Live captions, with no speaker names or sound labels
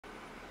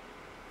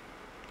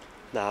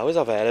Now is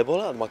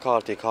available at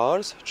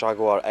Mccarthycars,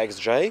 Jaguar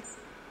XJ,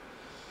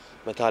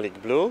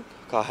 metallic blue.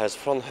 Car has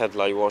front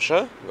headlight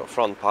washer, got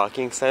front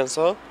parking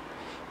sensor,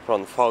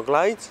 front fog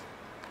lights.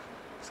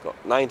 It's got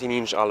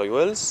 19-inch alloy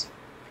wheels.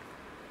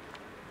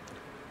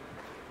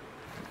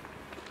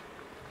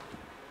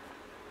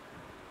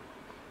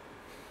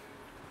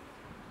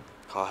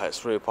 Car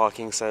has rear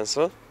parking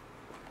sensor.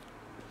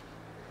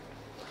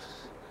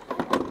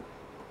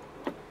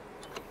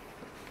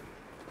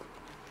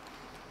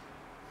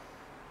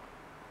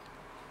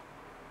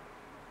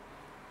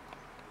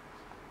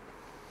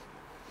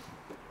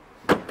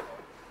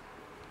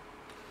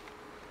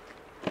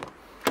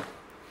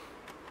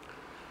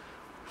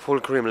 Full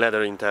cream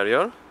leather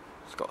interior.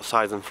 It's got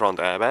side and front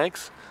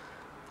airbags,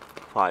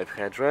 5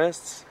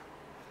 headrests,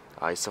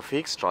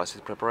 ISOFIX chassis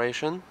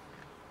preparation.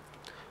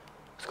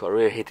 It's got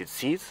rear heated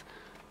seats.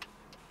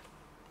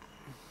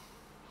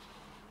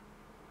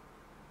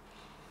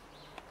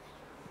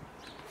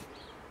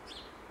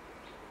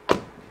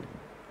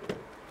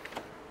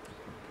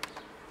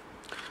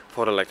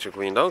 For electric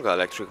window, got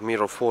electric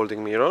mirror,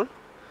 folding mirror,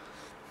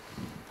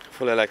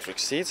 full electric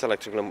seats,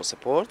 electric lumbar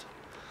support.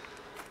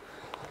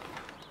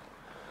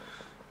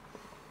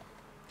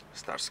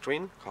 Start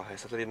screen, car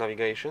has satellite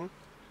navigation.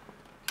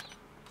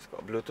 It's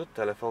got Bluetooth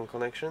telephone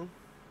connection.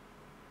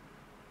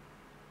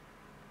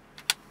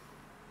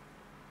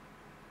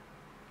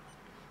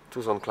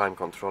 Two-zone climate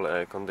control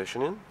air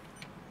conditioning.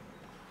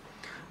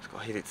 It's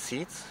got heated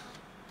seats.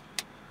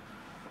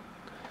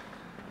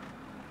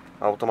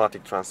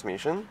 Automatic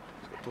transmission.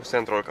 It's got 2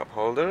 central cup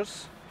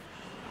holders.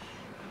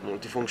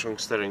 Multifunction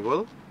steering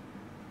wheel.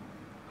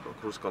 For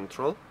cruise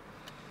control.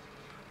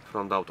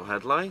 Front auto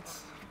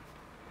headlights.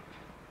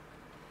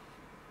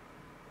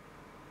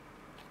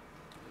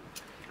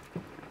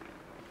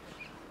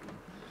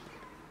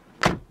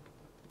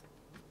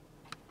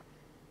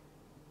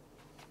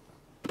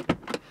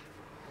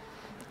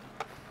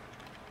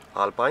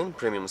 Alpine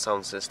premium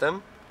sound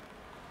system.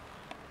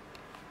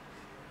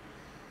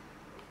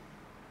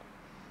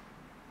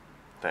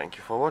 Thank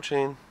you for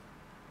watching.